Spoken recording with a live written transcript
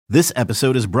This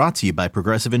episode is brought to you by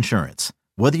Progressive Insurance.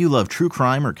 Whether you love true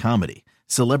crime or comedy,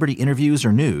 celebrity interviews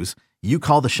or news, you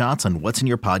call the shots on what's in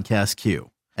your podcast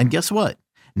queue. And guess what?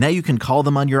 Now you can call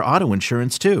them on your auto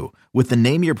insurance too with the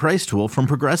Name Your Price tool from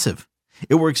Progressive.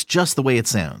 It works just the way it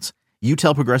sounds. You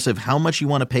tell Progressive how much you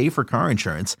want to pay for car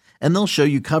insurance, and they'll show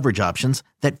you coverage options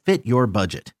that fit your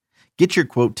budget. Get your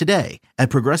quote today at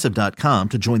Progressive.com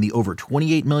to join the over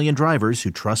 28 million drivers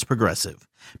who trust Progressive.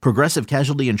 Progressive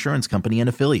Casualty Insurance Company and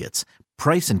Affiliates.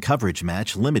 Price and coverage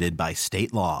match limited by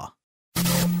state law.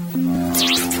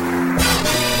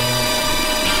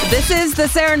 This is the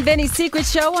Sarah and Vinny Secret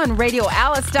Show on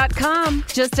RadioAlice.com.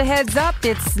 Just a heads up,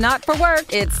 it's not for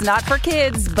work, it's not for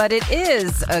kids, but it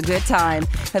is a good time.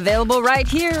 Available right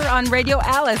here on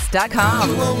RadioAlice.com.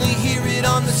 You only hear it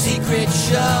on the Secret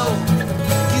Show.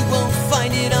 You won't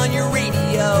find it on your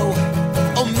radio.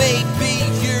 Or maybe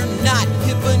you're not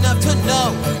hip enough to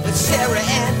know that Sarah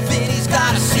and Vinny's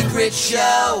got a secret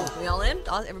show. We all in?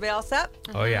 Everybody all set?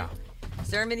 Oh, yeah.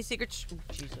 Sarah and Vinny Secret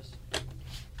Jesus.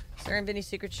 Sarah and Vinny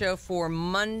Secret Show for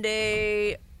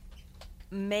Monday,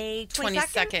 May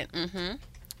 22nd.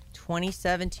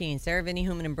 2017. Sarah, Vinny,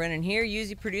 Hooman, and Brennan here.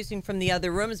 Usually producing from the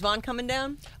other room. Is Vaughn coming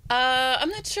down? I'm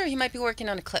not sure. He might be working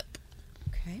on a clip.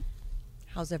 Okay.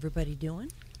 How's everybody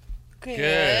doing?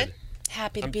 Good.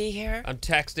 Happy to be here. I'm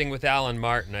texting with Alan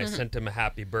Martin. I sent him a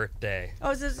happy birthday.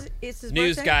 Oh, is his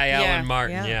News birthday? guy Alan Yeah.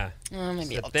 Martin, Yeah. Oh,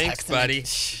 maybe So I'll thanks, text him. buddy.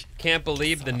 Can't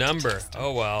believe the number.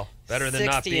 Oh, well. Better than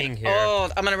not 60 being and here.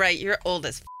 Old. I'm going to write, you're old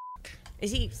as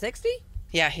Is he 60?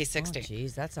 Yeah, he's 60. Oh,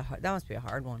 jeez, that must be a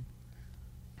hard one.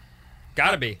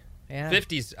 Gotta be. Yeah.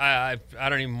 50s, I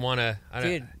don't even want to.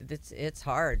 Dude, it's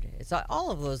hard. It's all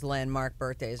of those landmark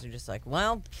birthdays are just like,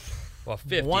 well, Well,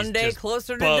 50s one day just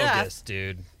closer to bogus, death.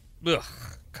 dude. Ugh,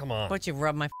 come on. But you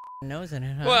rub my nose in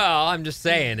it, huh? Well, I'm just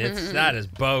saying, that is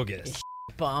bogus.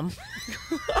 Bum.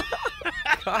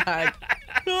 God.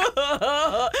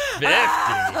 50.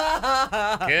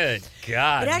 Good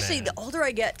God, It actually, man. the older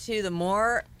I get to, the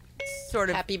more sort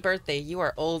of. Happy birthday. You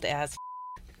are old as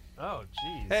Oh,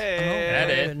 jeez. Oh, That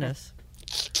my it. goodness.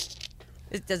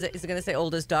 Is it going to say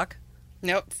old as duck?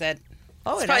 Nope, said.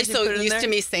 Oh, It's it probably actually so put it in used there? to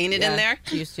me saying it in there.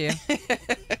 Used to.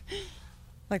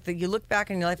 Like, you look back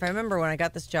in your life. I remember when I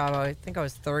got this job, I think I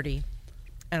was 30.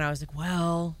 And I was like,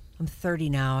 well, I'm 30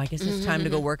 now. I guess it's time to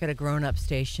go work at a grown-up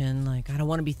station. Like, I don't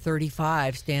want to be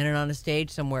 35 standing on a stage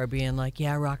somewhere being like,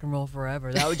 yeah, rock and roll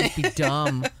forever. That would just be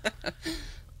dumb.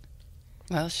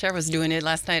 Well, Cher was doing it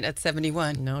last night at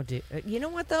 71. No, dude. You know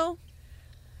what, though?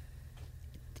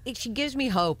 She gives me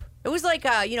hope. It was like,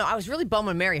 I was really bummed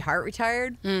when Mary Hart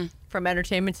retired from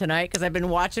Entertainment Tonight because I've been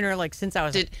watching her like since I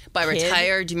was By a kid.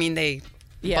 retired, do you mean they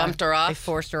bumped her off? They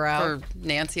forced her out. For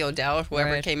Nancy O'Dowd, whoever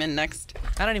Right. came in next.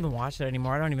 I don't even watch it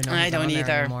anymore. I don't even know. I who's don't on there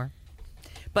either. anymore.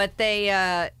 But they,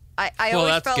 I Well,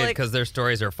 always that's felt good like because their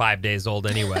stories are 5 days old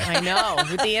anyway. I know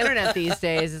with the internet these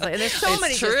days, it's like, and there's so It's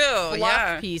many true, just fluff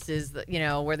yeah. pieces that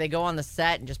where they go on the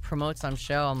set and just promote some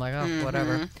show. I'm like, oh,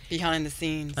 whatever. Behind the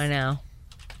scenes. I know.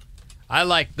 I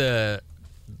like the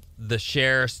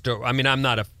Cher story. I mean, I'm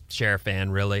not a Cher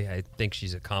fan, really. I think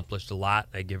she's accomplished a lot.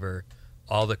 I give her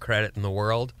all the credit in the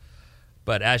world.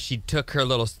 But as she took her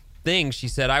little thing, she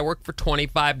said, I worked for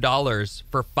 $25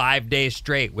 for 5 days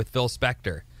straight with Phil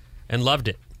Spector and loved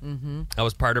it. Mm-hmm. That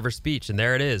was part of her speech, and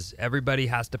there it is. Everybody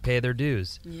has to pay their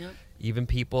dues. Yep. Even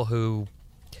people who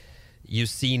you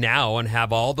see now and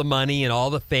have all the money and all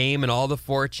the fame and all the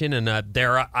fortune, and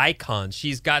they're icons.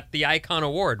 She's got the Icon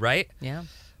Award, right? Yeah.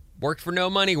 Worked for no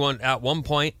money at one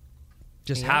point.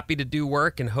 Just happy to do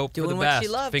work and hope for Doing the what best. she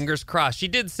loved. Fingers crossed. She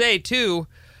did say, too,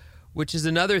 which is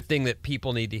another thing that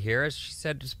people need to hear, is she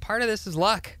said, just part of this is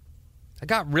luck. I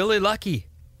got really lucky.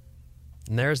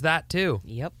 And there's that, too.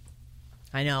 Yep.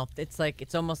 I know.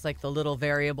 It's almost like the little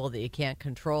variable that you can't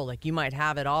control. Like you might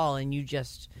have it all and you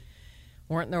just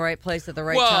weren't in the right place at the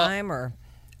right time, or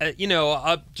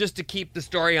just to keep the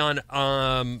story on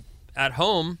at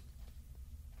home,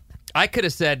 I could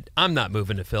have said, I'm not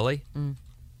moving to Philly.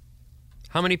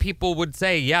 How many people would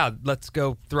say, yeah, let's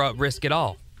go risk it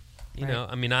all? You know,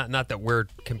 I mean, not that we're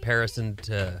comparison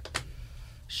to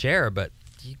Cher, but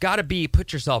you got to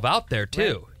put yourself out there,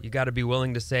 too. Right. You got to be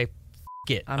willing to say,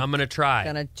 it. I'm going to try.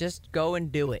 Gonna just go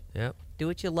and do it. Yep. Do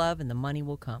what you love and the money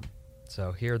will come.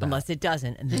 So hear that. Unless it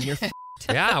doesn't, and then you're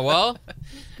Yeah, well.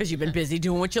 because you've been busy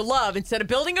doing what you love instead of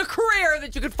building a career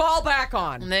that you could fall back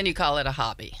on. And then you call it a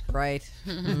hobby. Right.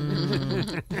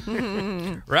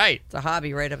 Right. It's a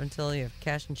hobby right up until you're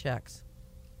cashing checks.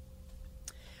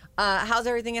 How's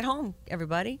everything at home,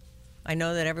 everybody? I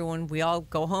know that we all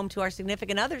go home to our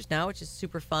significant others now, which is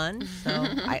super fun. So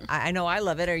I know I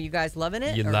love it. Are you guys loving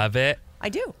it? You or- love it? I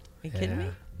do. Are you kidding me?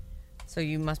 So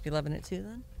you must be loving it too,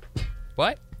 then?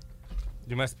 What?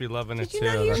 You must be loving it Did you too.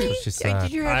 not hear That's me? what she said.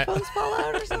 Did your headphones fall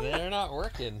out or something? They're not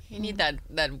working. You need that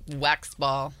wax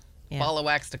ball. Yeah. Ball of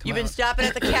wax to come You've been out. stopping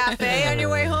at the cafe on your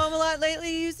way home a lot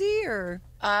lately, Yuzi, or?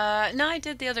 No, I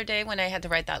did the other day when I had to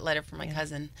write that letter for my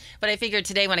cousin. But I figured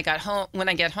today when I get home,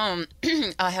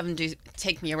 I'll have him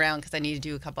take me around because I need to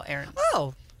do a couple errands.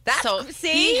 Oh, that's So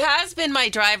see, he has been my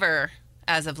driver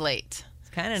as of late. it's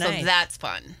kind of So nice. that's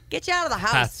fun. Get you out of the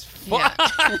house. That's fun.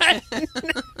 Yeah.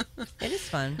 It is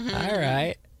fun. All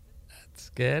right. That's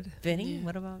good. Vinny,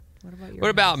 what about your? What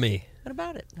about house? me? What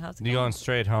about it? How's it You going? going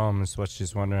straight home is what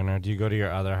she's wondering, or do you go to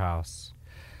your other house?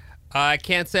 I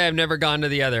can't say I've never gone to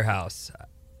the other house.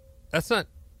 That's not.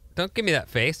 Don't give me that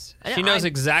face. I know, She knows I'm-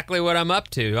 exactly what I'm up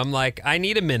to. I'm like, I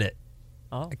need a minute.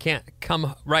 Oh, I can't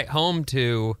come right home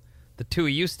to the two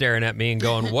of you staring at me and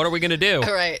going, what are we going to do?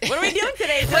 All right. what are we doing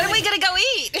today? When are we going to go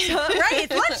eat? Right,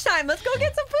 it's lunchtime. Let's go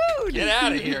get some food. Get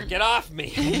out of here. Get off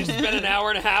me. I just spent an hour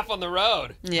and a half on the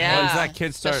road. Yeah. When does that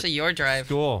kid start Especially your drive.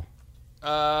 school? She's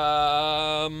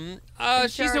a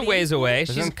already ways away.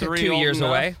 Isn't She's 3 2 old years enough?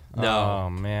 away. No. Oh,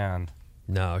 man.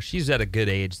 No, she's at a good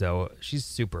age, though. She's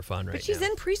super fun right But she's now.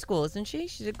 in preschool, isn't she?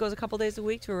 She goes a couple days a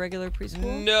week to a regular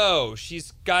preschool. No,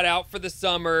 she's got out for the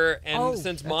summer, and Oh,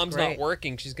 since that's mom's great. not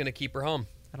working, she's going to keep her home.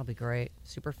 That'll be great.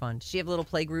 Super fun. Does she have little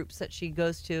play groups that she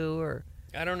goes to, or?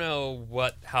 I don't know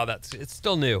how that's. It's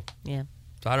still new, Yeah.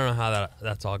 so I don't know how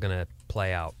that's all going to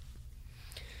play out.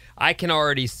 I can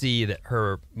already see that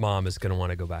her mom is going to want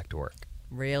to go back to work.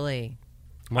 Really?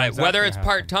 When's that Whether gonna it's happen?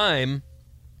 part-time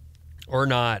or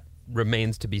not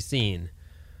remains to be seen.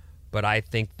 But I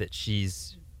think that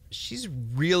she's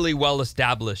really well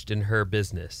established in her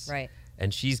business. Right.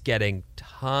 And she's getting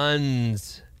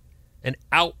an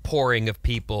outpouring of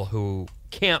people who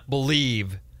can't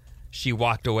believe she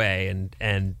walked away,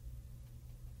 and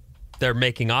they're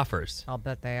making offers. I'll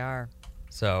bet they are.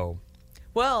 So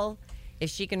Well, if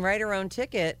she can write her own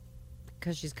ticket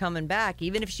because she's coming back,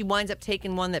 even if she winds up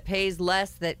taking one that pays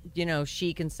less, that,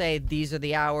 she can say, these are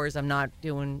the hours, I'm not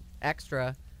doing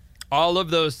extra. all of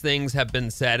those things have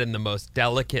been said in the most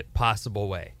delicate possible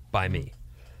way by me.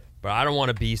 But I don't want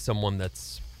to be someone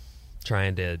that's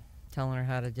trying to... Telling her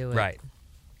how to do it. Right.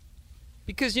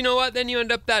 Because you know what? Then you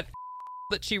end up that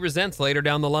she resents later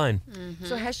down the line.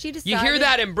 So has she decided? You hear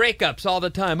that in breakups all the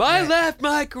time. I left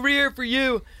my career for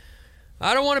you.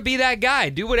 I don't want to be that guy.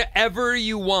 Do whatever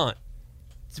you want.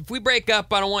 If we break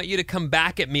up, I don't want you to come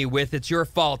back at me with, it's your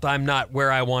fault I'm not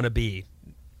where I want to be.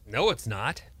 No, it's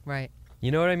not. Right,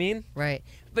 You know what I mean? right.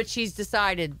 But she's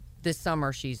decided this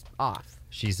summer she's off.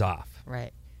 She's off.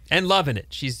 Right. And loving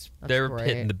it. They're great.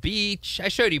 hitting the beach. I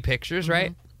showed you pictures,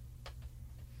 right?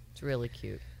 It's really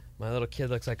cute. My little kid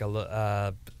looks like a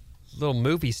little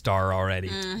movie star already.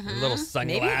 With little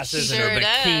sunglasses she and her sure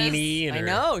does. bikini. And I her,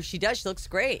 know, she does. She looks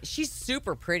great. She's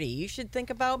super pretty. You should think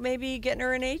about maybe getting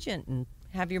her an agent and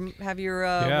have your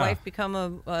wife become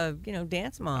a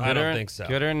dance mom. I don't think so.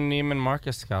 Get her in Neiman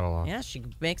Marcus catalog. Yeah, she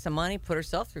could make some money, put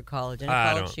herself through college, any I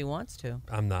college don't- she wants to.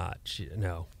 I'm not.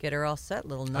 No. Get her all set,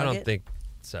 little I nugget. don't think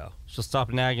so. She'll stop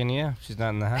nagging you if she's not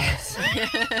in the house.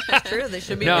 It's true. They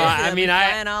should be No, busy. I They'll mean, be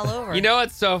flying all over. You know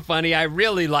what's so funny? I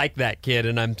really like that kid,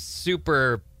 and I'm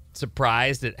super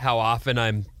surprised at how often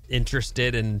I'm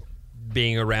interested in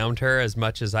being around her as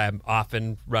much as I'm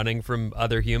often running from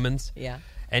other humans. Yeah.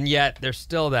 And yet, there's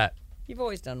still that, You've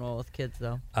always done well with kids,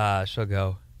 though. she'll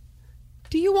go,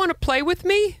 "Do you want to play with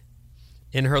me?"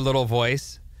 in her little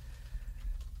voice.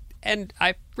 And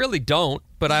I really don't,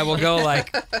 but I will go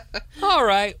like, "All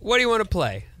right, what do you want to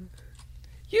play?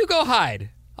 You go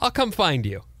hide. I'll come find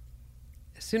you."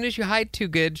 As soon as you hide too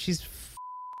good, she's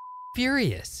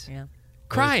furious, Yeah.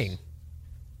 crying.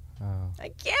 I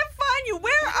can't find you.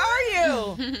 Where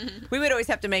are you? We would always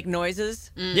have to make noises.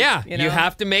 Yeah, You you know?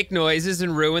 have to make noises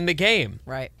and ruin the game.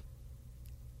 Right.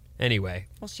 Anyway,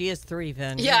 Well, she is 3,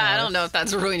 Vin. You Yeah, I don't know if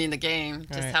that's ruining the game.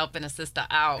 Just Right. helping a sister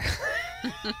out.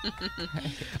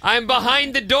 I'm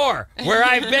behind the door where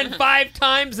I've been 5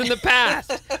 times in the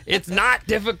past. It's not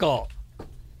difficult.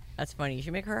 That's funny. You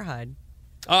should make her hide.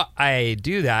 Oh, I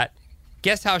do that.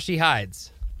 Guess how she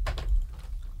hides?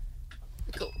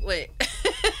 Wait,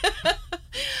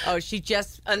 Oh, she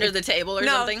just under the table or no,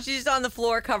 something? she's on the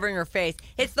floor covering her face.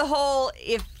 It's the whole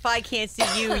 "if I can't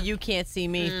see you, you can't see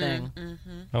me" thing.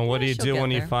 And what do you she'll do get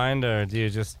when you there. find her? Do you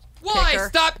just... Well, Kick I her.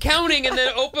 stop counting and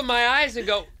then open my eyes and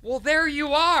go, well, there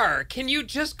you are. Can you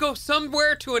just go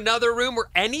somewhere to another room or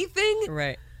anything?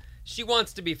 Right. She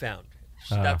wants to be found.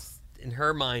 That's in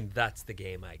her mind, that's the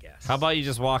game, I guess. How about you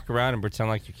just walk around and pretend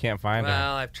like you can't find her?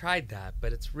 Well, I've tried that,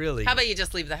 but it's really... How about you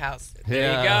just leave the house?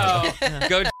 There you go.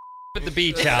 Go at the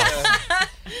beach house.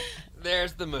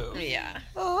 There's the move. Yeah.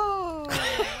 Oh.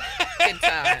 Good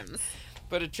times.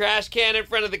 Put a trash can in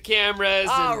front of the cameras.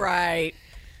 All and- right.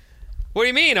 What do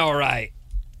you mean, all right?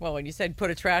 Well, when you said put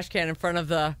a trash can in front of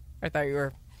the, I thought you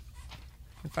were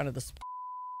in front of the.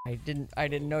 I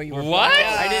didn't know you were. What?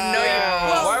 I didn't know you.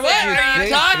 Well, Why would What you are you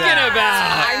think talking that?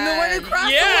 about? I'm the one who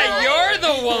crossed Yeah, the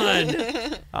line. you're the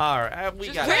one. All right, we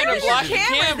got Where are to your block the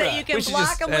cameras camera. that you can We should block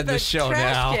just them with end a the show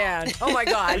trash now. can? Oh my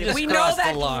God, We just we know crossed the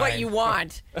that's what line. you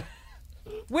want.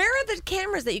 Where are the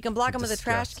cameras that you can block them with a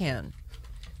trash Disgusting. can?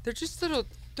 They're just little.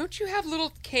 Don't you have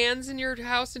little cans in your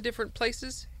house in different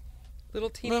places? Little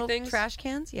teeny Little things. trash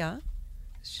cans, yeah.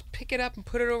 Just pick it up and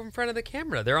put it over in front of the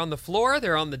camera. They're on the floor.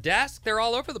 They're on the desk. They're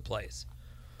all over the place.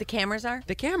 The cameras are.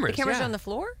 The cameras. The cameras yeah. are on the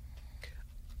floor.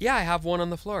 Yeah, I have one on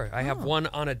the floor. I have one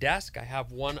on a desk. I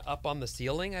have one up on the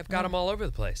ceiling. I've got them all over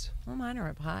the place. Well, mine are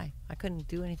up high. I couldn't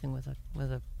do anything with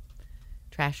a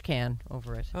trash can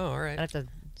over it. Oh, all I'd right. have to.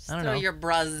 I don't Throw know. your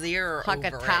brassiere Huck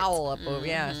over a towel it. up over.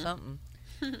 Yeah, something.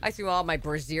 I threw all my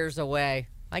brassieres away.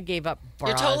 I gave up bras.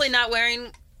 You're totally not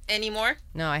wearing anymore?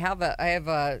 No, I have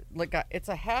it's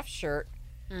a half shirt.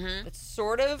 It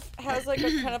sort of has like a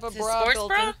kind of a Is it bra sports built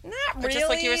bra? in. Not Or really. just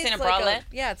like you were saying, it's a like bralette?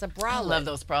 yeah, it's a bralette. I love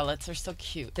those bralettes. They're so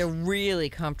cute. They're really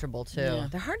comfortable too. Yeah.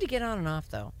 They're hard to get on and off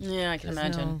though. Yeah, I can There's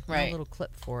imagine. no Right. little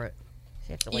clip for it. So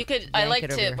you have to, You like, could. I yank like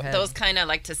it over to. your head. Those kind of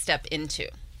like to step into.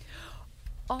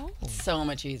 Oh. So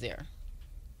much easier.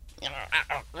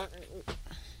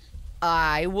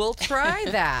 I will try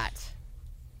that.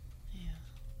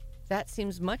 That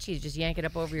seems much easier. Just yank it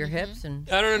up over your hips and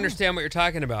I don't understand what you're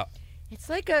talking about. it's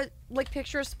like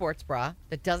picture a sports bra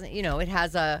that doesn't, it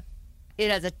has a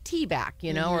T back,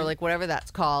 or like whatever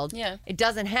that's called. Yeah. It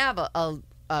doesn't have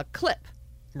a clip.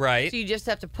 Right. So you just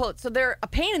have to pull it. So they're a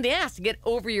pain in the ass to get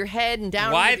over your head and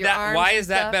down Why with your that? arms Why and is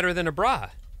that stuff. better than a bra?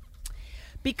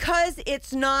 Because it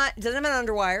doesn't have an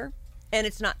underwire and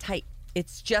it's not tight.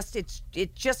 It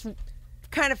just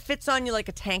kind of fits on you like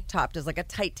a tank top does, like a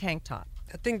tight tank top.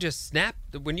 That thing just snapped.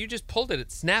 When you just pulled it,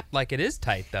 it snapped like it is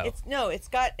tight, though.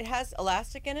 It has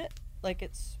elastic in it. Like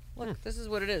this is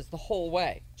what it is the whole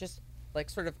way. Just like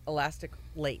sort of elastic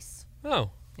lace. Oh,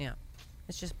 Yeah.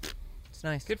 It's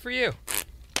nice. good for you.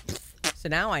 So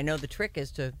now I know the trick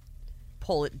is to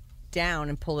pull it down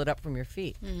and pull it up from your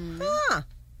feet. Huh.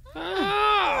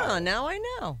 Oh, now I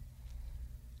know.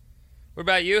 What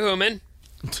about you, Human?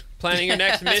 Planning your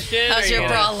next mission? How's Or your you-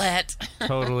 bralette?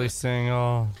 Totally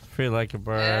single, free like a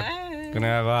bird.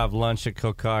 Gonna go have lunch at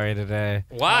Kokari today.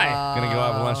 Why? Gonna go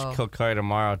have lunch at Kokari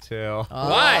tomorrow too.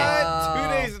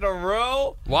 Why? 2 days in a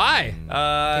row. Why?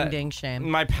 Ding ding shame.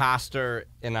 My pastor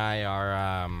and I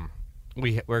are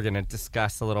we're gonna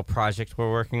discuss a little project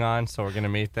we're working on, so we're gonna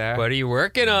meet there. What are you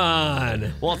working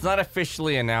on? Well, it's not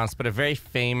officially announced, but a very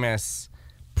famous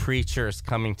preacher is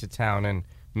coming to town, and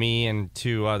me and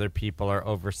 2 other people are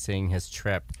overseeing his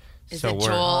trip. Is so it we're,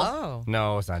 Joel? Oh.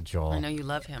 No, it's not Joel. I know you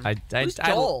love him. Who's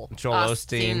Joel? Joel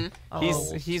Osteen.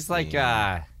 Osteen. He's like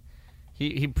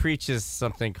he preaches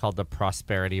something called the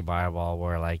Prosperity Bible,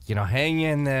 where like hang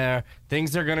in there,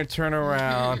 things are gonna turn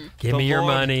around. Give The me your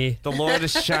Lord- money. The Lord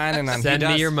is shining on. Send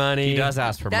me your money. He does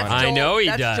ask for That's money. I know he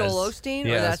that's does. Joel Osteen?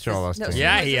 Yeah, or that's Joel this- no, Osteen. so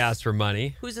Yeah, who's he this- asked for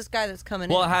money. Who's this guy that's coming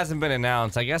Well, it in? hasn't been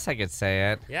announced. I guess I could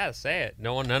say it. Yeah, say it.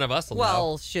 None of us will know.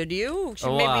 Well, should you?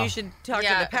 Oh, Maybe wow. you should talk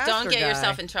yeah, to the pastor don't get guy.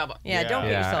 yourself in trouble. Yeah, don't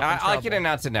get yourself in I trouble. can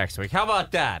announce it next week. How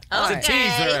about that? Okay. It's a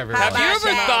teaser, everyone. Have you How ever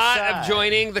about thought outside? of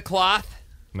joining the cloth?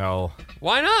 No.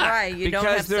 Why not? Why? You don't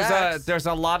Because have there's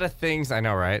a lot of things I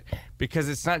know, right? Because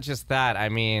it's not just that. I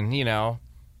mean,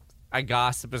 I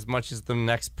gossip as much as the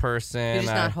next person. You're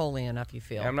just not holy enough, you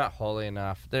feel. I'm not holy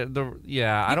enough. I You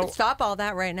don't. could stop all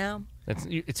that right now.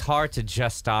 It's hard to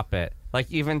just stop it.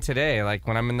 Like even today, like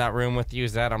when I'm in that room with you,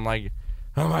 Zed, I'm like,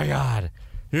 oh my God,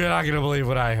 you're not gonna believe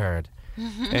what I heard.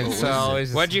 And so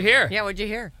it's just, What'd you hear? Yeah, what'd you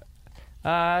hear?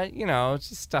 it's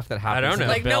just stuff that happens don't in know.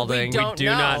 the Like, no, we building. don't do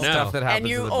know. not know. Stuff that happens And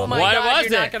you, in the oh building. my What God, was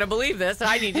you're it? not going to believe this.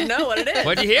 I need to know what it is.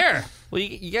 What'd you hear? Well,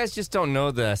 you guys just don't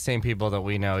know the same people that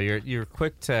we know. You're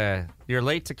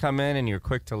late to come in and you're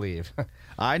quick to leave.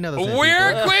 I know the same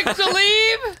We're people. quick to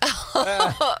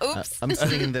leave. Oops. I'm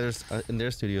sitting in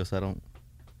their studio, so I don't.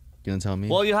 You gonna tell me?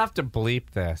 Well, you'll have to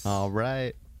bleep this. All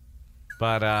right.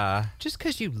 But Just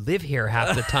because you live here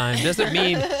half the time doesn't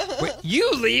mean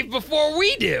you leave before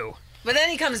we do. But then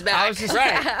he comes back. I was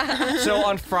just so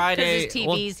on Friday. 'Cause his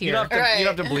well, TV's You don't, have to, here. you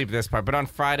don't have to bleep this part, but on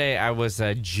Friday I was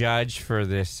a judge for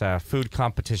this food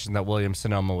competition that Williams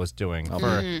Sonoma was doing for I'll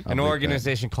an bleep that.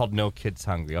 organization called No Kids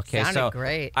Hungry. Okay, Sounded so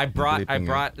great. I brought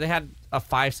bleeping it. they had a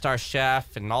 5-star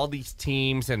chef and all these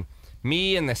teams, and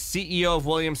Me and the CEO of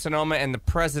Williams-Sonoma and the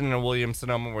president of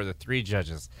Williams-Sonoma were the 3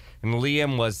 judges. And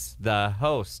Liam was the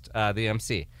host, the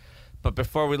MC. But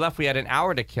before we left, we had an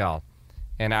hour to kill.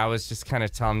 And I was just kind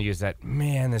of telling you that,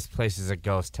 man, this place is a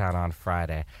ghost town on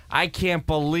Friday. I can't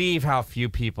believe how few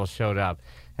people showed up.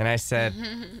 And I said,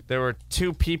 there were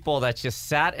 2 people that just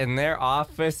sat in their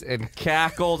office and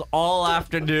cackled all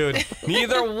afternoon.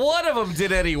 Neither one of them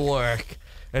did any work.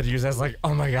 And he was like,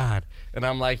 oh, my God. And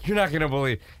I'm like, you're not going to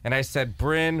believe. And I said,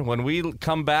 Bryn, when we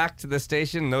come back to the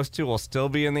station, those 2 will still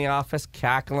be in the office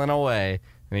cackling away.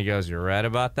 And he goes, you're right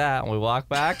about that. And we walk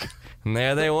back, and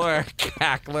there they were,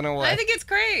 cackling away. I think it's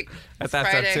great. I thought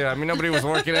so, too. I mean, nobody was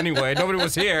working anyway. Nobody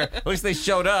was here. At least they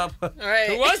showed up. Right.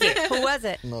 Who was it? Who was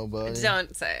it? Nobody.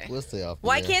 Don't say. We'll stay off.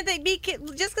 Why can't they be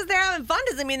just because they're having fun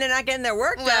doesn't mean they're not getting their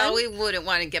work done? Well, we wouldn't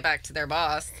want to get back to their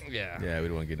boss. Yeah. Yeah, we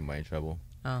don't want to get anybody in trouble.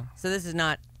 Oh, so this is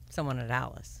not someone at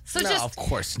Alice. So No, just of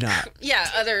course not. yeah,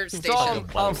 other So all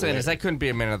stations. I'm saying is I couldn't be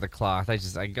a man of the cloth.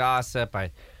 I gossip.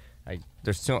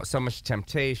 There's so much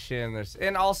temptation.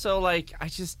 And also, like, I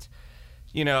just,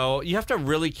 you have to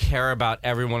really care about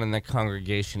everyone in the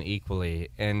congregation equally.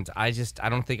 And I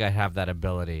don't think I have that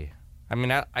ability. I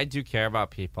mean, I do care about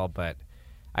people, but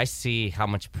I see how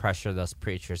much pressure those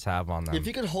preachers have on them. If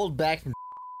you could hold back from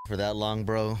for that long,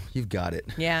 bro, you've got it.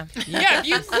 Yeah. Yeah, if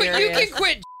you quit, you can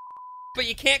quit, but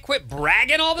you can't quit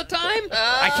bragging all the time.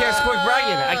 I can't quit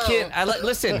bragging. I can't.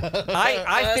 Listen,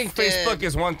 I think Facebook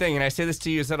is one thing, and I say this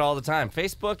to you all the time.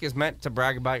 Facebook is meant to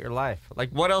brag about your life.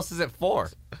 Like, what else is it for?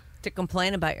 To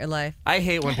complain about your life. I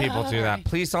hate when people do that.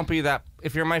 Please don't be that.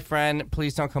 If you're my friend,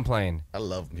 please don't complain. I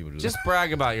love when people do Just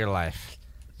brag about your life.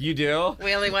 You do?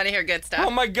 We only want to hear good stuff. Oh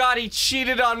my God, he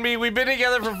cheated on me. We've been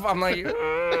together for. I'm like,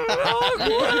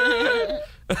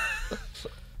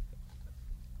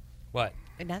 What?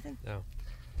 Nothing. No.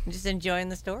 I'm just enjoying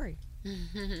the story.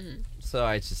 so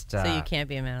I just. So you can't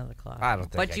be a man of the cloth. I don't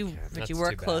think But I you, can. but That's you too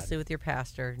work bad. closely with your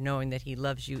pastor, knowing that he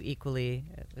loves you equally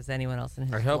as anyone else in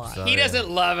his I hope flock. so. He doesn't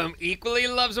love him equally. He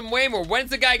loves him way more. When's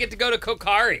the guy get to go to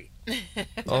Kokari?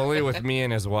 Only with me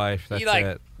and his wife. That's He like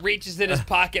it. reaches in his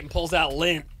pocket and pulls out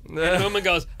lint. And the woman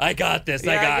goes, "I got this.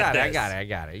 Yeah, I got this. I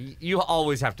got it. You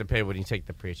always have to pay when you take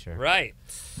the preacher. Right.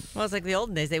 Well, it's like the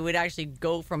olden days. They would actually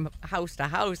go from house to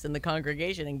house in the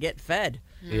congregation and get fed.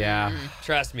 Yeah.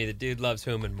 Trust me, the dude loves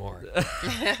Hooman more.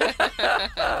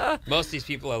 Most of these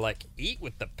people are like, eat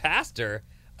with the pastor.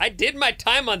 I did my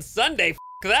time on Sunday. F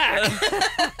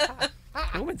that.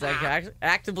 Woman's like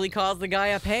actively calls the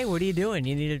guy up. Hey, what are you doing?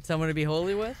 You needed someone to be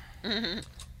holy with?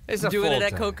 It's a Doing it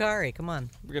at full Kokari. Come on.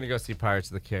 We're gonna go see Pirates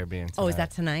of the Caribbean. Oh, is tonight.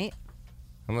 that tonight?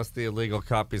 Unless the illegal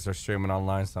copies are streaming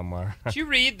online somewhere. Did you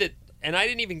read that? And I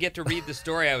didn't even get to read the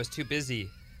story. I was too busy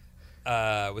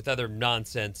with other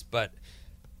nonsense. But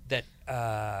that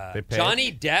They paid?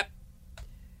 Johnny Depp,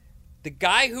 the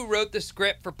guy who wrote the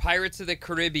script for Pirates of the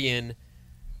Caribbean,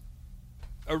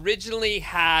 originally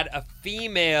had a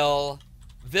female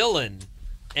villain,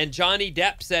 and Johnny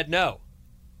Depp said no.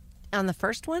 On the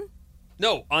first one?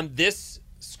 No, on this Had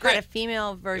a script,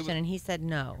 female version, and he said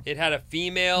no. it had a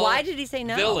female. Why did he say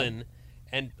no? Villain,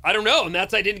 and I don't know, and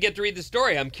that's I didn't get to read the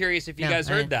story. I'm curious if you No, guys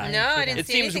I heard didn't- that. No, I didn't It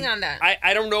see seems- anything on that.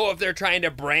 I don't know if they're trying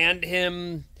to brand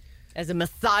him As a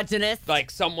misogynist.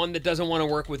 like someone that doesn't want to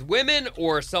work with women,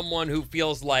 or someone who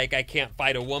feels like I can't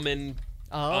fight a woman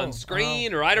on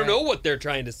screen, or I don't know what they're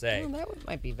trying to say. Well,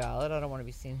 might be valid. I don't want to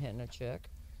be seen hitting a chick.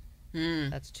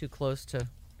 That's too close to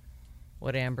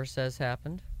what Amber says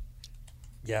happened.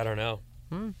 Yeah, I don't know.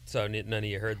 So none of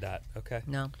you heard that. Okay.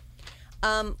 No.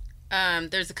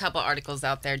 There's a couple articles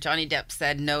out there. Johnny Depp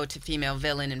said no to female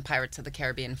villain in Pirates of the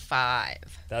Caribbean 5.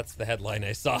 That's the headline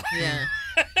I saw. Yeah.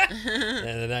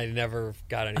 And then I never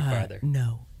got any farther.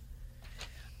 No.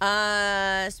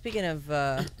 Speaking of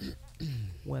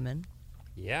women,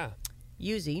 Yeah.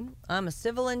 Yuzi, I'm a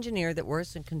civil engineer that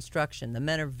works in construction. The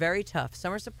men are very tough.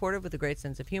 Some are supportive with a great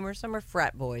sense of humor. Some are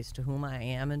frat boys to whom I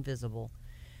am invisible.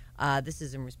 This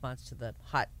is in response to the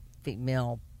hot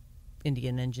female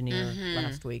Indian engineer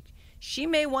last week. She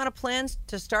may want a plan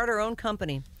to start her own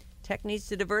company. Tech needs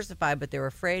to diversify, but they're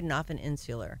afraid and often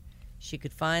insular. She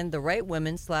could find the right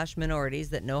women / minorities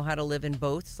that know how to live in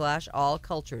both / all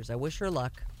cultures. I wish her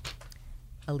luck.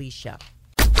 Alicia.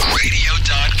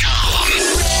 Radio.com.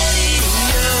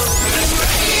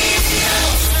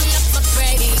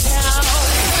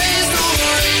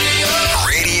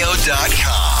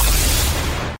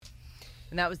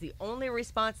 And that was the only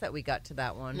response that we got to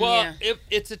that one. Well, Yeah.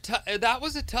 that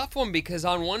was a tough one because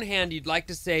on one hand you'd like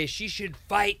to say she should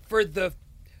fight for Right.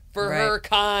 her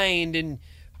kind and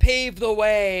pave the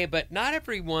way, but not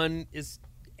everyone is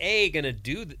going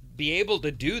to be able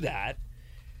to do that.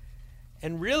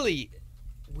 And really,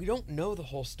 we don't know the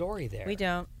whole story there. We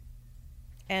don't.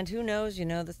 And who knows,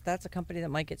 that's a company that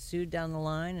might get sued down the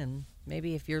line. And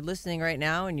maybe if you're listening right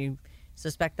now and you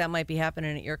suspect that might be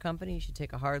happening at your company, you should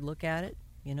take a hard look at it.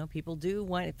 People do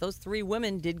if those 3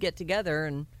 women did get together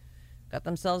and got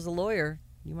themselves a lawyer,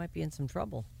 you might be in some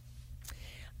trouble.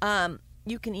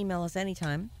 You can email us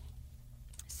anytime.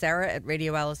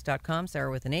 Sarah@radioalice.com,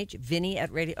 Sarah with an H. Vinny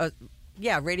at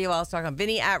radioalice.com.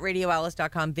 Vinny at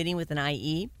radioalice.com, Vinny with an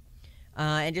IE.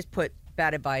 And just put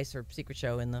bad advice or secret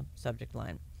show in the subject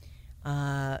line.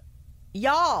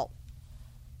 Y'all.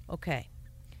 Okay.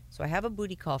 So I have a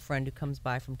booty call friend who comes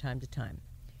by from time to time.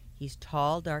 He's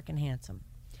tall, dark, and handsome.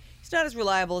 He's not as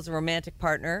reliable as a romantic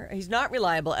partner. He's not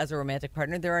reliable as a romantic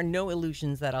partner. There are no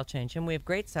illusions that I'll change him. We have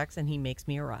great sex, and he makes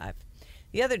me arrive.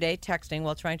 The other day, texting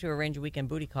while trying to arrange a weekend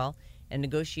booty call and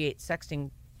negotiate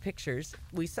sexting pictures,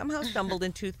 we somehow stumbled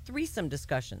into threesome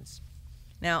discussions.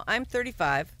 Now, I'm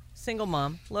 35, single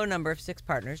mom, low number of 6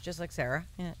 partners, just like Sarah,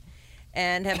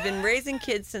 and have been raising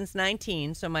kids since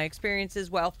 19, so my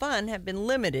experiences, while fun, have been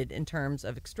limited in terms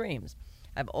of extremes.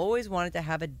 I've always wanted to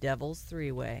have a devil's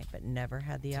 3-way, but never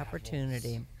had the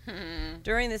opportunity.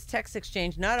 During this text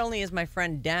exchange, not only is my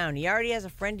friend down, he already has a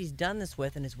friend he's done this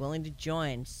with and is willing to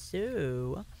join.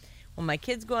 So, when my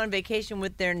kids go on vacation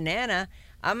with their Nana,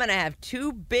 I'm going to have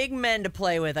 2 big men to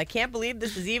play with. I can't believe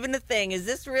this is even a thing. Is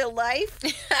this real life?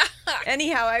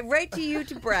 Anyhow, I write to you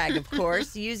to brag, of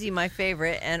course, Yuzi, my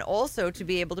favorite, and also to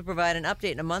be able to provide an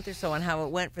update in a month or so on how it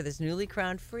went for this newly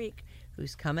crowned freak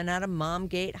who's coming out of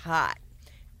Momgate hot.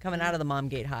 Coming out of the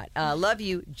Momgate hot. Love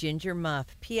you, Ginger Muff.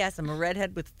 P.S. I'm a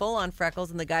redhead with full-on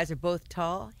freckles, and the guys are both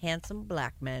tall, handsome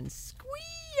black men. Squee!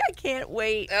 I can't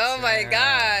wait. Oh, my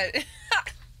God.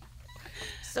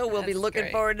 So we'll be looking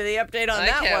great. forward to the update on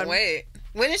that I can't one. wait.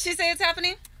 When did she say it's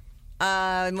happening?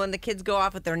 When the kids go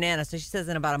off with their Nana. So she says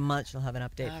in about a month she'll have an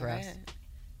update for us.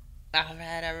 All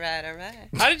right.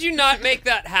 How did you not make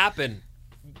that happen?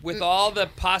 With all the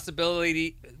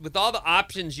possibility, with all the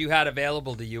options you had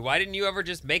available to you, why didn't you ever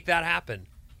just make that happen?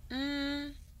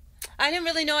 I didn't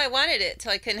really know I wanted it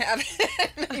till I couldn't have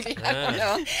it. Maybe, I don't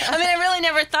know. I mean, I really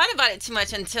never thought about it too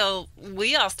much until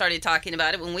we all started talking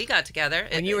about it when we got together.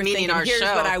 When you were meaning thinking, our here's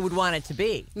show. what I would want it to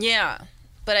be. Yeah,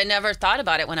 but I never thought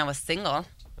about it when I was single.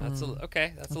 That's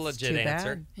okay. That's a legit too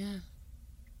answer. bad.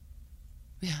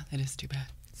 Yeah, that is too bad.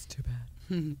 It's too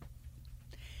bad.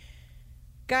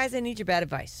 Guys, I need your bad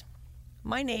advice.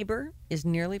 My neighbor is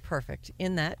nearly perfect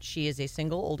in that she is a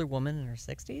single older woman in her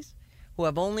 60s who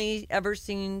I've only ever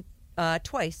seen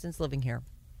twice since living here.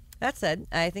 That said,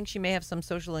 I think she may have some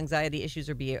social anxiety issues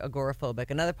or be agoraphobic.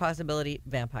 Another possibility,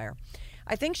 vampire.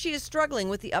 I think she is struggling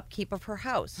with the upkeep of her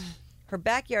house. Her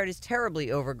backyard is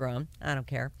terribly overgrown. I don't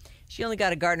care. She only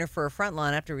got a gardener for her front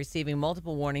lawn after receiving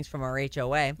multiple warnings from our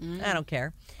HOA. I don't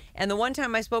care. And the one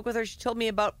time I spoke with her, she told me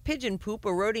about pigeon poop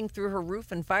eroding through her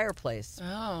roof and fireplace.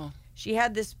 Oh. She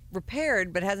had this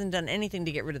repaired but hasn't done anything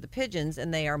to get rid of the pigeons,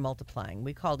 and they are multiplying.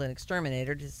 We called an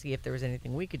exterminator to see if there was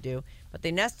anything we could do, but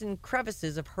they nest in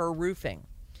crevices of her roofing.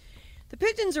 The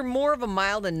pigeons are more of a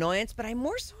mild annoyance, but I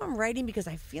more so am writing because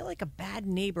I feel like a bad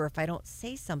neighbor if I don't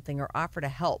say something or offer to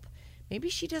help. Maybe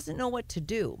she doesn't know what to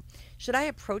do. Should I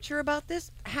approach her about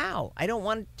this? How? I don't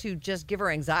want to just give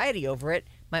her anxiety over it.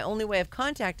 My only way of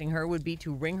contacting her would be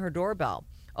to ring her doorbell.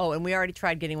 Oh, and we already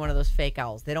tried getting one of those fake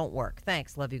owls. They don't work.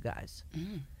 Thanks. Love you guys.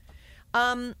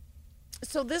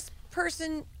 So this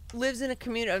person lives in a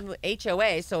community,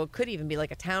 HOA, so it could even be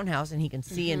like a townhouse, and he can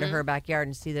see into her backyard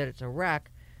and see that it's a wreck.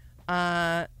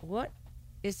 What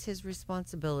is his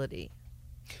responsibility?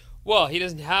 Well, he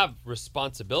doesn't have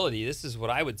responsibility. This is what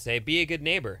I would say. Be a good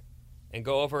neighbor and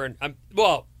go over and...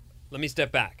 well, let me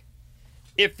step back.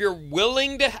 If you're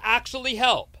willing to actually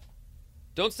help,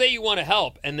 don't say you want to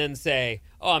help and then say,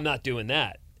 oh, I'm not doing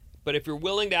that. But if you're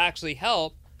willing to actually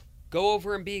help, go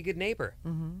over and be a good neighbor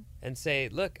and say,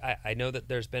 look, I know that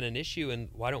there's been an issue, and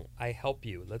why don't I help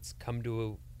you? Let's come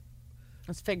to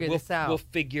Let's figure this out. We'll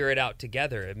figure it out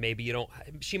together. And maybe you don't...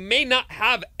 She may not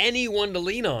have anyone to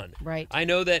lean on. Right. I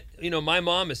know that, my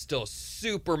mom is still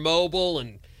super mobile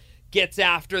and gets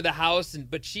after the house,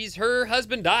 but her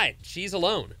husband died. She's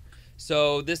alone.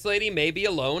 So this lady may be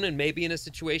alone and may be in a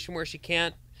situation where she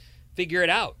can't figure it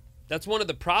out. That's one of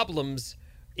the problems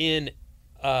in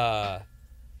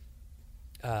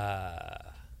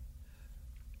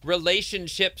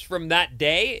relationships from that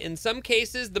day. In some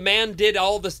cases, the man did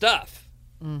all the stuff.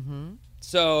 Mm-hmm.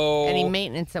 So any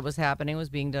maintenance that was happening was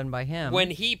being done by him.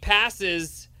 When he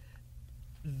passes,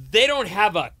 they don't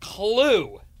have a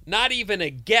clue, not even a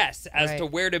guess as to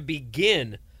where to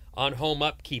begin on home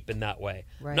upkeep in that way.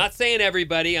 Right. I'm not saying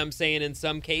everybody, I'm saying in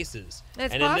some cases.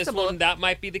 It's and in this possible. one, that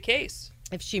might be the case.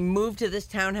 If she moved to this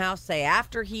townhouse, say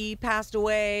after he passed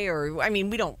away, or I mean,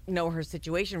 we don't know her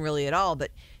situation really at all,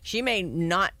 but she may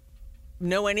not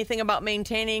know anything about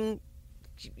maintaining.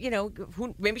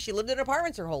 Maybe she lived in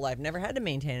apartments her whole life, never had to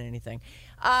maintain anything.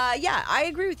 Yeah, I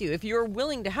agree with you. If you're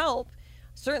willing to help,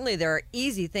 certainly there are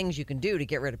easy things you can do to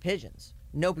get rid of pigeons.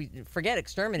 Forget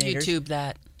exterminators. YouTube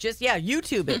that.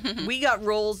 YouTube it. We got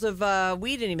rolls of.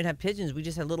 We didn't even have pigeons. We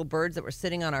just had little birds that were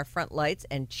sitting on our front lights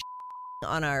and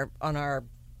on our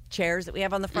chairs that we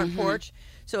have on the front porch.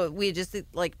 So we just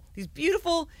like these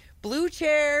beautiful blue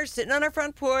chairs sitting on our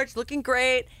front porch, looking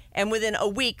great. And within a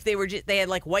week, they had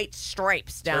like white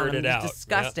stripes down them. It was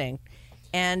disgusting.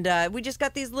 Yep. And we just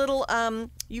got these little.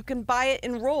 You can buy it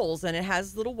in rolls, and it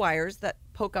has little wires that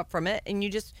poke up from it, and you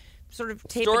just sort of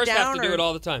tape Stores it down. have to do it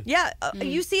all the time. Yeah,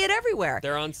 you see it everywhere.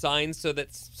 They're on signs so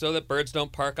that birds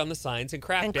don't park on the signs and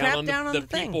crap down on the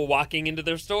thing. people walking into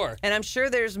their store. And I'm sure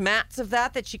there's mats of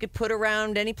that she could put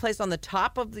around any place on the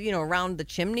top of around the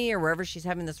chimney or wherever she's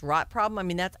having this rot problem. I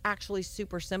mean, that's actually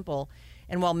super simple.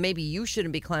 And while maybe you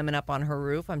shouldn't be climbing up on her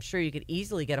roof, I'm sure you could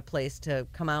easily get a place to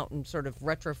come out and sort of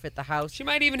retrofit the house. She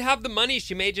might even have the money.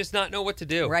 She may just not know what to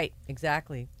do. Right,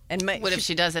 exactly. And what if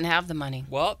she doesn't have the money?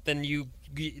 Well, then you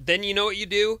know what you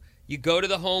do? You go to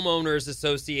the homeowners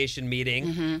association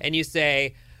meeting and you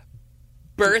say,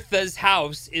 Bertha's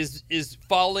house is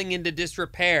falling into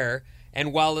disrepair,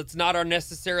 and while it's not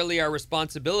necessarily our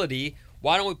responsibility,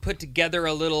 why don't we put together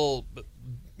a little,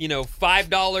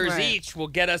 $5 each will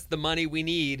get us the money we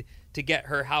need to get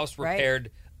her house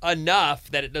repaired enough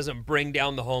that it doesn't bring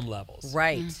down the home levels.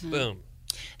 Right. Boom.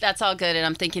 That's all good. And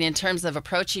I'm thinking in terms of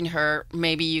approaching her,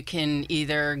 maybe you can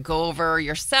either go over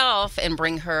yourself and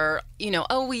bring her,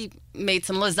 we made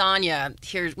some lasagna.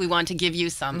 Here, we want to give you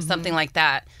some, something like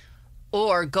that.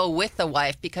 Or go with the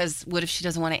wife, because what if she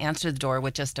doesn't want to answer the door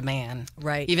with just a man?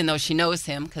 Right. Even though she knows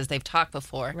him because they've talked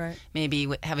before. Right. Maybe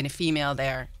having a female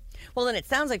there. Well, then it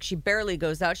sounds like she barely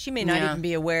goes out. She may not even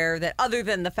be aware that, other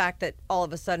than the fact that all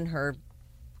of a sudden her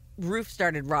roof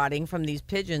started rotting from these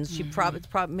pigeons, she probably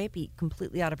may be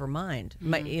completely out of her mind.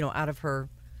 Out of her,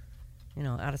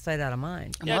 out of sight, out of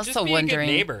mind. I'm just also be wondering.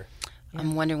 a good neighbor.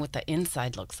 I'm wondering what the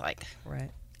inside looks like.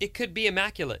 Right. It could be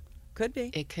immaculate. Could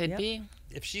be. It could be.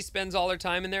 If she spends all her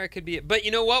time in there, it could be. But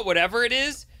you know what? Whatever it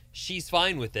is, she's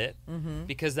fine with it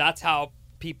because that's how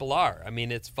people are. I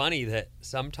mean, it's funny that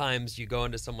sometimes you go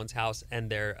into someone's house and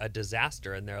they're a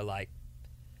disaster and they're like,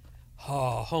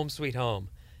 oh, home sweet home.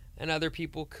 And other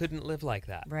people couldn't live like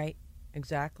that. Right.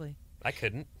 Exactly. I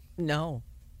couldn't. No.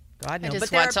 God, no. I just but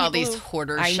there watch are all people these who-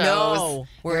 hoarder I shows. know.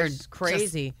 Where They're it's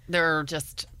crazy. They're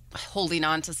just holding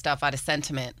on to stuff out of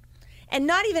sentiment. And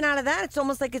not even out of that. It's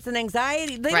almost like it's an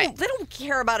anxiety. They Right. don't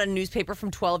care about a newspaper from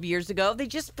 12 years ago. They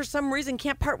just, for some reason,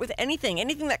 can't part with anything.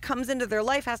 Anything that comes into their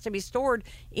life has to be stored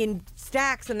in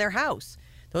stacks in their house.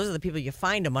 Those are the people you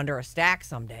find them under a stack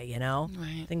someday,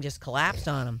 Right. Thing just collapsed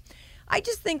on them. I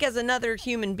just think as another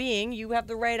human being, you have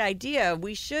the right idea.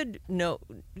 We should know,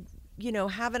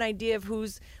 have an idea of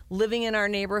who's living in our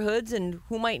neighborhoods and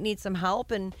who might need some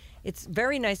help. And it's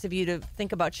very nice of you to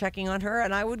think about checking on her.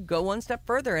 And I would go one step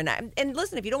further. And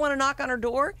listen, if you don't want to knock on her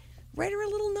door, write her a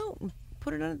little note and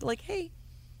put it on like, hey,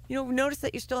 notice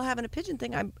that you're still having a pigeon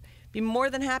thing. I'd be more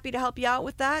than happy to help you out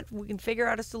with that. We can figure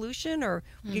out a solution, or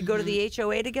we could go to the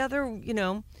HOA together.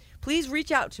 Please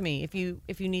reach out to me if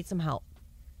you need some help.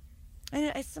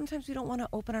 And sometimes we don't want to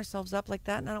open ourselves up like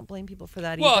that, and I don't blame people for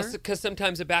that Well, either. because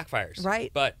sometimes it backfires.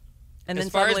 Right. But And as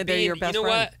then far suddenly as they're being, your best you know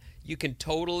friend. what? You can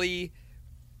totally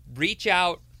reach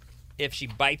out. If she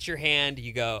bites your hand,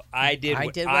 you go, I did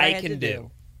what I had can to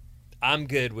do. I'm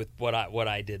good with what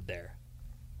I did there.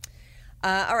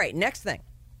 All right, next thing.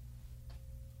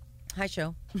 Hi,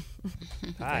 show.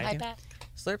 Hi. back.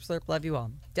 Slurp, slurp, love you all.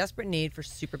 Desperate need for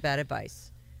super bad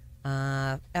advice.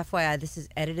 FYI, this is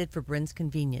edited for Bryn's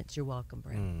convenience. You're welcome,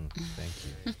 Bryn. Thank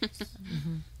you.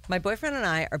 My boyfriend and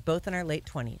I are both in our late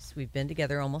 20s. We've been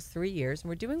together almost 3 years, and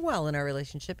we're doing well in our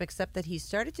relationship, except that he's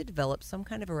started to develop some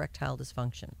kind of erectile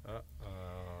dysfunction.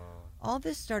 All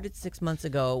this started 6 months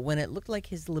ago when it looked like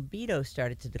his libido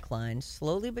started to decline,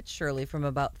 slowly but surely, from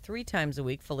about 3 times a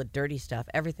week full of dirty stuff,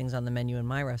 everything's on the menu in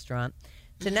my restaurant,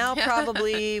 to now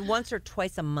probably once or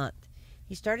twice a month.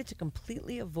 He started to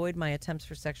completely avoid my attempts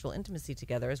for sexual intimacy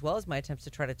together, as well as my attempts to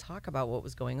try to talk about what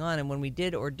was going on. And when we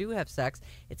did or do have sex,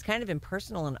 it's kind of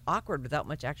impersonal and awkward without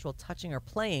much actual touching or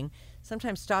playing,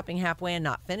 sometimes stopping halfway and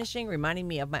not finishing, reminding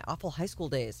me of my awful high school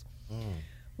days.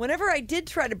 Whenever I did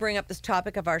try to bring up this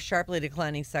topic of our sharply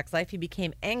declining sex life, he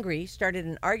became angry, started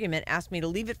an argument, asked me to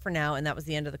leave it for now, and that was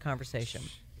the end of the conversation.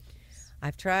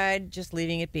 I've tried just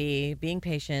leaving it be, being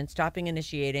patient, stopping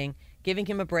initiating, giving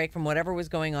him a break from whatever was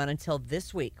going on until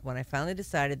this week when I finally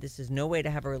decided this is no way to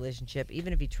have a relationship,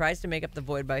 even if he tries to make up the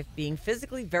void by being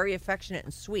physically very affectionate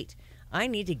and sweet. I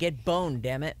need to get boned,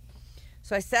 damn it.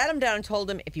 So I sat him down and told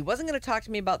him if he wasn't going to talk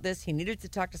to me about this, he needed to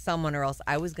talk to someone or else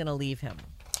I was going to leave him.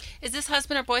 Is this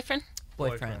husband or boyfriend?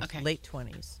 Boyfriend. Okay. Late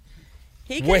 20s.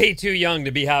 Way too young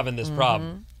to be having this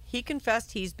problem. He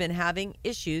confessed he's been having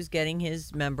issues getting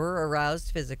his member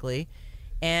aroused physically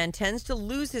and tends to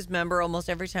lose his member almost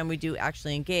every time we do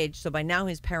actually engage. So by now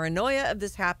his paranoia of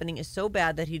this happening is so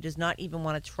bad that he does not even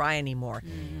want to try anymore.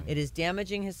 It is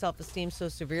damaging his self-esteem so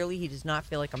severely he does not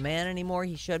feel like a man anymore.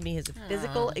 He showed me his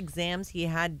physical exams he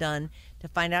had done to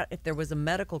find out if there was a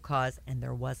medical cause, and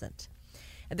there wasn't.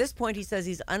 At this point, he says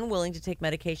he's unwilling to take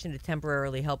medication to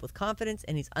temporarily help with confidence,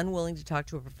 and he's unwilling to talk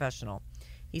to a professional.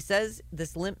 He says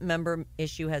this limp member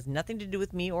issue has nothing to do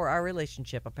with me or our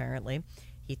relationship, apparently.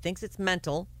 He thinks it's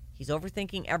mental. He's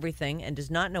overthinking everything and does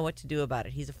not know what to do about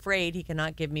it. He's afraid he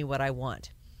cannot give me what I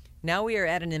want. Now we are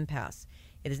at an impasse.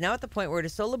 It is now at the point where it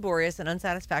is so laborious and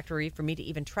unsatisfactory for me to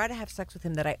even try to have sex with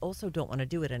him that I also don't want to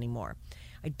do it anymore.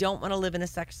 I don't want to live in a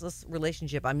sexless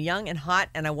relationship. I'm young and hot,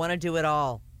 and I want to do it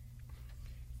all.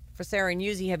 For Sarah and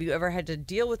Yuzi, have you ever had to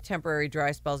deal with temporary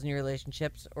dry spells in your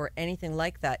relationships or anything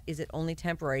like that? Is it only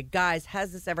temporary? Guys,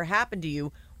 has this ever happened to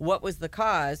you? What was the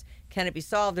cause? Can it be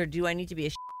solved, or do I need to be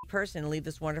a person and leave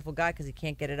this wonderful guy because he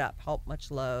can't get it up? Help,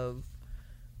 much love.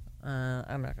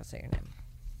 I'm not going to say your name,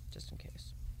 just in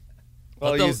case.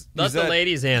 Well, Let the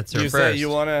ladies answer you first. Say you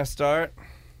want to start?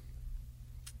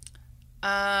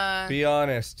 Be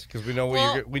honest, because we know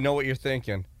what you're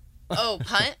thinking. Oh,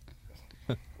 punt?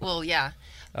 Well, yeah.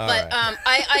 All but right.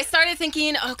 I started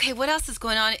thinking, okay, what else is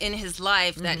going on in his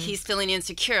life that he's feeling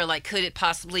insecure? Like, could it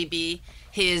possibly be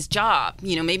his job?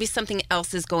 You know, maybe something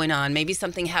else is going on. Maybe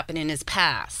something happened in his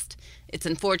past. It's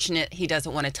unfortunate he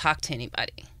doesn't want to talk to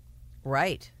anybody.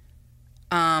 Right.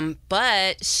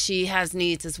 But she has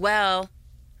needs as well.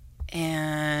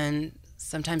 And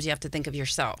sometimes you have to think of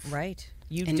yourself. Right.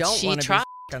 You And don't she want to tried.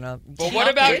 be But what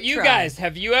about you guys?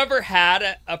 Have you ever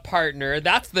had a partner?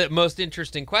 That's the most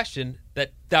interesting question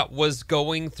that was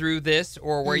going through this,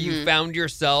 or where you found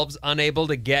yourselves unable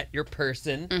to get your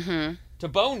person to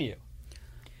bone you?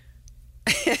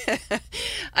 I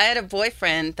had a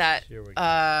boyfriend that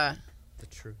The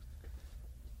truth.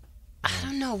 I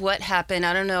don't know what happened.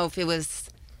 I don't know if it was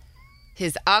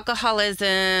his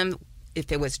alcoholism,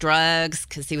 if it was drugs,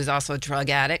 because he was also a drug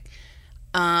addict.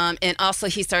 And also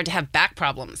he started to have back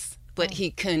problems, but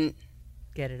he couldn't.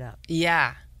 get it up.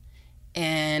 Yeah.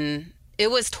 And it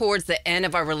was towards the end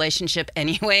of our relationship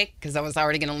anyway, because I was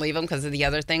already going to leave him because of the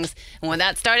other things. And when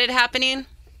that started happening,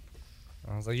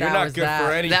 I was like, you're That not was good that.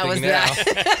 for anything that was now.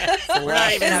 that. We're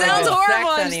not even It having sounds good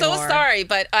horrible. sex I'm so anymore. sorry,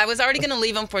 but I was already going to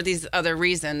leave him for these other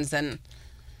reasons, and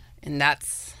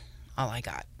that's all I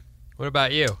got. What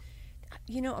about you?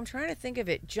 You know, I'm trying to think of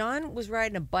it. John was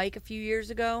riding a bike a few years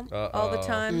ago all the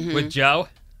time. With Joe?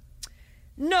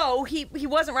 No, he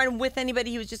wasn't riding with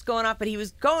anybody. He was just going off, but he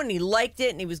was going. He liked it,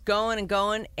 and he was going and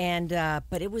going. And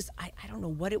but it was I don't know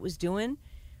what it was doing,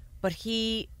 but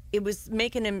it was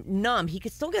making him numb. He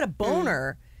could still get a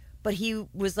boner, but he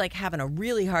was like having a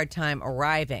really hard time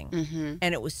arriving,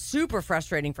 and it was super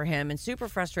frustrating for him and super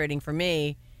frustrating for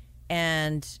me.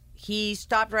 And he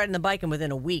stopped riding the bike, and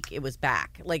within a week, it was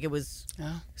back. Like it was.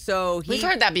 Oh. So We've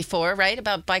heard that before, right?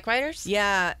 About bike riders?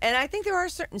 Yeah, and I think there are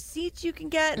certain seats you can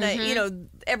get, and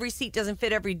every seat doesn't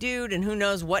fit every dude, and who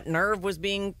knows what nerve was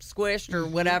being squished or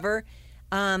whatever.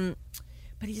 But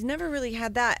he's never really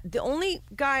had that. The only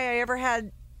guy I ever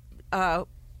had,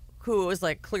 who was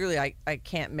like, clearly I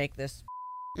can't make this.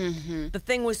 The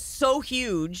thing was so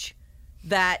huge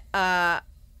that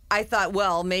I thought,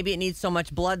 well, maybe it needs so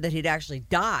much blood that he'd actually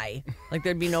die. Like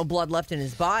there'd be no blood left in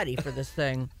his body for this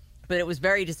thing. But it was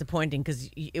very disappointing because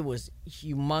it was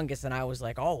humongous, and I was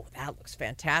like, "Oh, that looks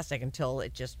fantastic." Until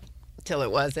it just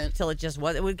wasn't.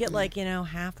 was. It would get like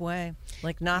halfway,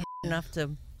 like not enough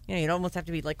to. You'd almost have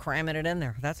to be like cramming it in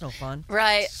there. That's no fun.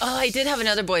 Right. Oh, I did have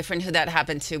another boyfriend who that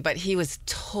happened to, but he was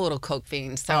total coke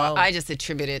fiend. So Oh. I just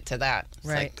attribute it to that. It's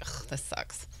Right. like, ugh, this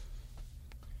sucks.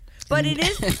 But it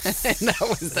is. And that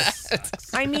was that.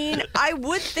 I mean, I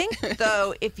would think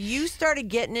though, if you started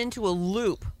getting into a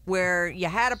loop where you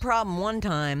had a problem one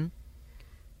time,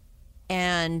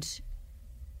 and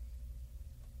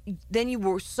then you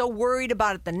were so worried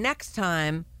about it the next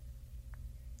time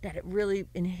that it really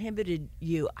inhibited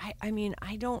you. I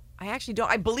actually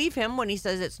don't. I believe him when he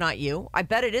says it's not you. I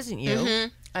bet it isn't you.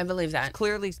 I believe that.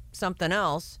 Clearly something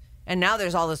else. And now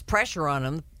there's all this pressure on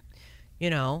him.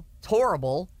 It's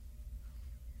horrible.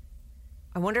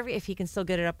 I wonder if he can still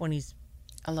get it up when he's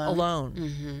Alone.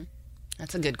 alone.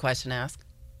 That's a good question to ask.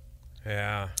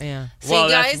 Yeah. Yeah. Well,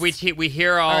 See, that's, guys? we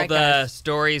hear all right, the guys.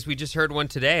 stories. We just heard one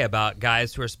today about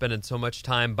guys who are spending so much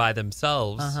time by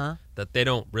themselves that they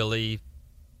don't really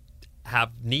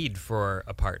have need for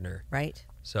a partner. Right.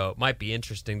 So it might be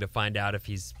interesting to find out if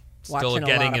he's still Watching a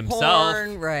getting lot of himself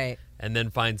porn, right. and then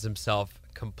finds himself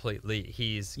completely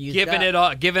he's Used given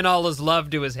up. given all his love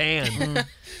to his hand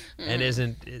and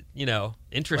isn't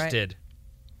interested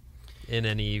in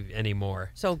any more.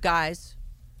 So, guys,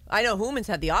 I know Hooman's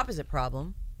had the opposite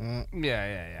problem.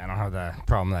 Yeah. I don't have the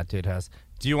problem that dude has.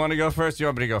 Do you want to go first? Do you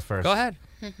want me to go first? Go ahead.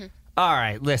 All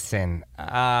right, listen.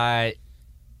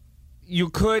 You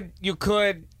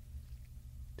could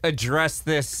address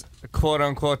this quote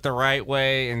unquote the right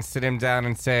way and sit him down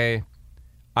and say,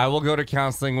 I will go to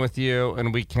counseling with you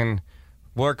and we can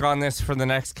work on this for the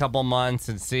next couple months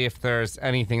and see if there's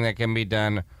anything that can be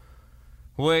done.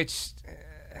 Which,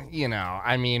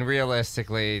 I mean,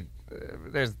 realistically,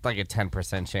 there's like a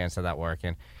 10% chance of that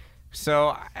working.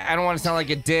 So I don't want to sound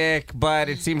like a dick, but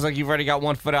it seems like you've already got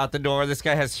one foot out the door. This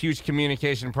guy has huge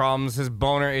communication problems. His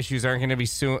boner issues aren't going to be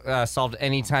solved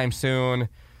anytime soon.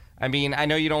 I mean, I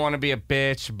know you don't want to be a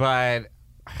bitch, but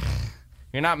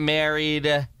you're not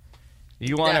married.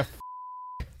 You want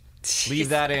to leave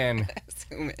that in.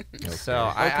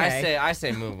 So I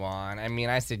say move on. I mean,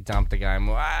 I say dump the guy.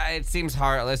 It seems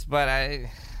heartless, but I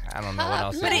don't know what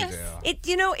else to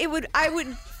do. I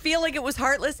would feel like it was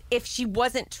heartless if she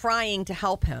wasn't trying to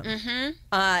help him.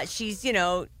 She's,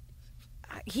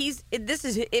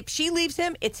 if she leaves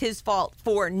him, it's his fault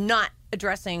for not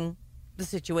addressing the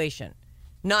situation.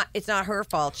 It's not her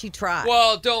fault. She tried.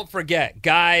 Well, don't forget,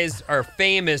 guys are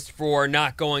famous for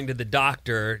not going to the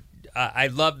doctor. I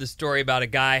love the story about a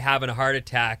guy having a heart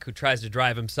attack who tries to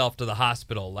drive himself to the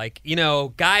hospital. Like,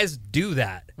 guys do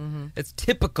that. It's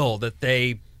typical that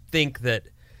they think that,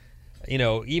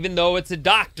 even though it's a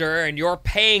doctor and you're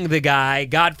paying the guy,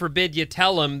 God forbid you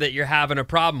tell him that you're having a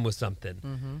problem with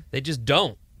something. They just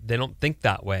don't. They don't think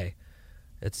that way.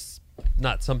 It's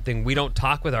not something we don't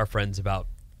talk with our friends about.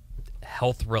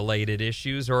 Health-related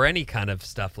issues or any kind of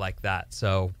stuff like that.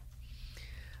 So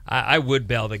I would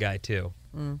bail the guy too.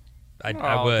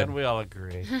 I would. Then we all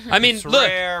agree. I mean, it's look,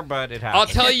 rare, but it happens. I'll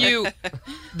tell you,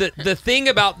 the thing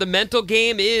about the mental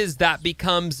game is that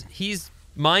he's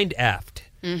mind effed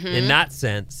in that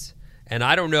sense. And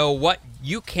I don't know what,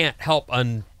 you can't help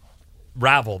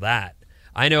unravel that.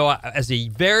 I know as a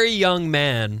very young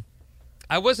man,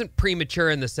 I wasn't premature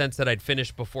in the sense that I'd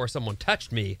finished before someone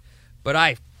touched me, but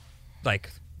I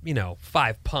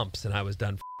 5 pumps and I was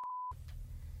done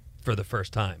for the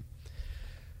first time.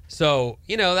 So,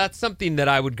 that's something that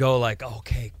I would go like,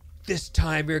 okay, this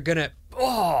time you're gonna,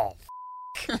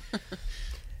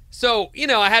 So,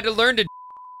 I had to learn to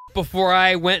before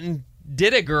I went and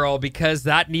did a girl because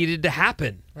that needed to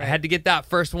happen. Right. I had to get that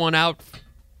first one out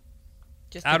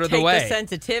Just out to of take the way. The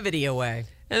sensitivity away.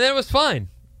 And then it was fine.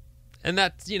 And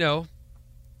that's,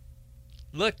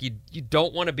 look, you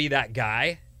don't want to be that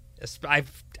guy. I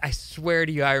swear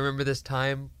to you, I remember this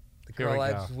time the girl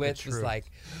I was with was like,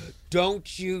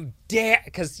 don't you dare,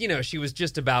 because, she was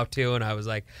just about to, and I was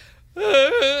like,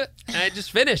 and I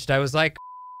just finished. I was like,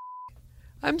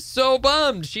 I'm so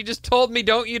bummed. She just told me,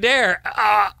 don't you dare.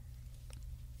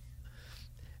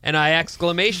 And I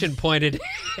exclamation pointed.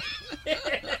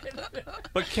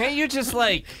 But can't you just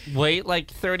wait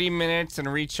 30 minutes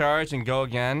and recharge and go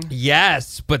again?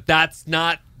 Yes, but that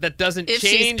doesn't if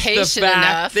change she's the patient fact.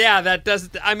 enough. Yeah, that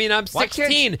doesn't. I mean, I'm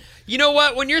 16. You know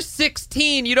what? When you're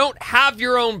 16, you don't have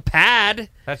your own pad.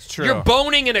 That's true. You're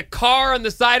boning in a car on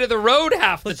the side of the road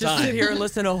half the time. Just sit here and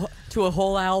listen to a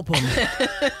whole album,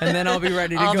 and then I'll be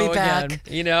ready to I'll go be back.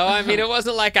 again. I mean, it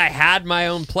wasn't like I had my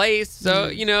own place.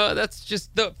 So, that's just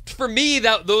for me,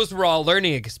 those were all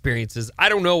learning experiences. I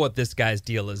don't know what this guy's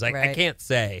deal is. I can't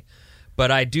say. But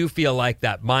I do feel like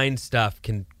that mind stuff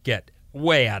can get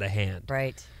way out of hand.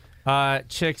 Right.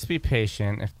 Chicks, be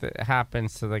patient. If it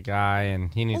happens to the guy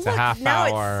and he needs a half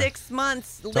now hour. It's 6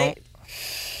 months late.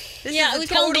 This Yeah, is we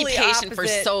can only be totally patient for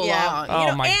opposite. so long.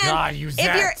 Oh my and God, you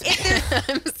zapped.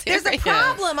 If there's a serious.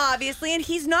 problem, obviously, and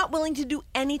he's not willing to do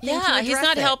anything to Yeah, address he's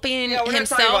not it. helping We're not talking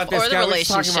himself about this or the guy. We're just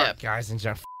talking relationship. about guys in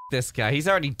general. This guy, he's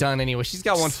already done anyway. She's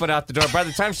got one foot out the door. By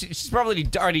the time she's probably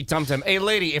already dumped him. Hey,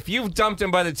 lady, if you've dumped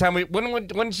him by the time when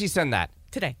did she send that?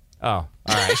 Today. Oh, all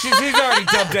right. He's already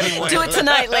dumped anyway. Do it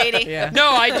tonight, lady. Yeah.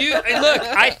 No, I do. Look,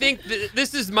 I think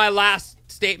this is my last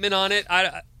statement on it.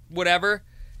 Whatever.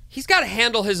 He's got to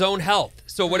handle his own health.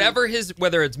 So whether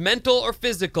it's mental or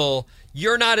physical,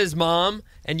 you're not his mom,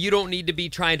 and you don't need to be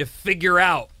trying to figure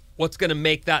out what's going to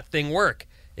make that thing work.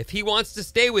 If he wants to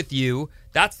stay with you,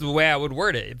 that's the way I would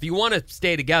word it. If you want to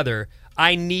stay together,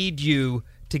 I need you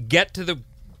to get to the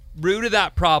root of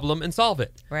that problem and solve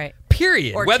it. Right.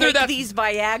 Period. Or whether take that's these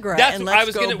Viagra that's and what let's I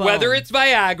was go gonna bone. whether it's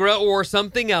Viagra or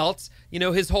something else.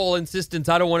 His whole insistence.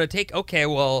 I don't want to take. Okay,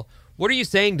 well, what are you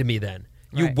saying to me then?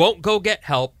 You Right. won't go get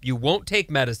help. You won't take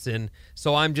medicine.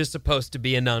 So I'm just supposed to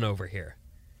be a nun over here.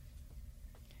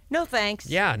 No thanks.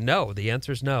 Yeah, no. The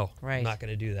answer is no. Right. I'm not going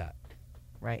to do that.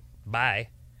 Right. Bye.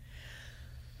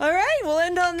 All right, we'll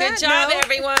end on that Good job, note.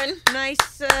 everyone. Nice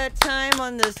time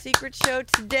on the Secret Show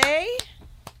today.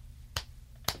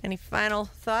 Any final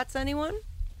thoughts, anyone?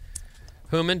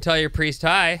 Human, tell your priest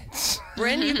hi.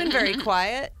 Bryn, you've been very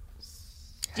quiet.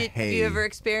 Have Hey. you ever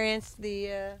experienced the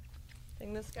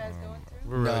thing this guy's going through?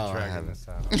 We're really No, I dragging haven't. this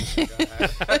out.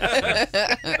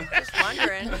 Just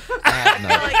wondering.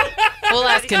 No. We'll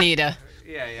ask Anita.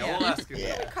 Yeah, we'll ask you.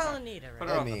 Yeah. Call Anita. Put Right?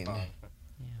 her I on the mean, phone.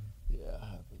 yeah,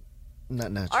 not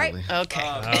right. naturally. Okay.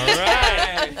 All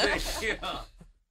right. Thank you.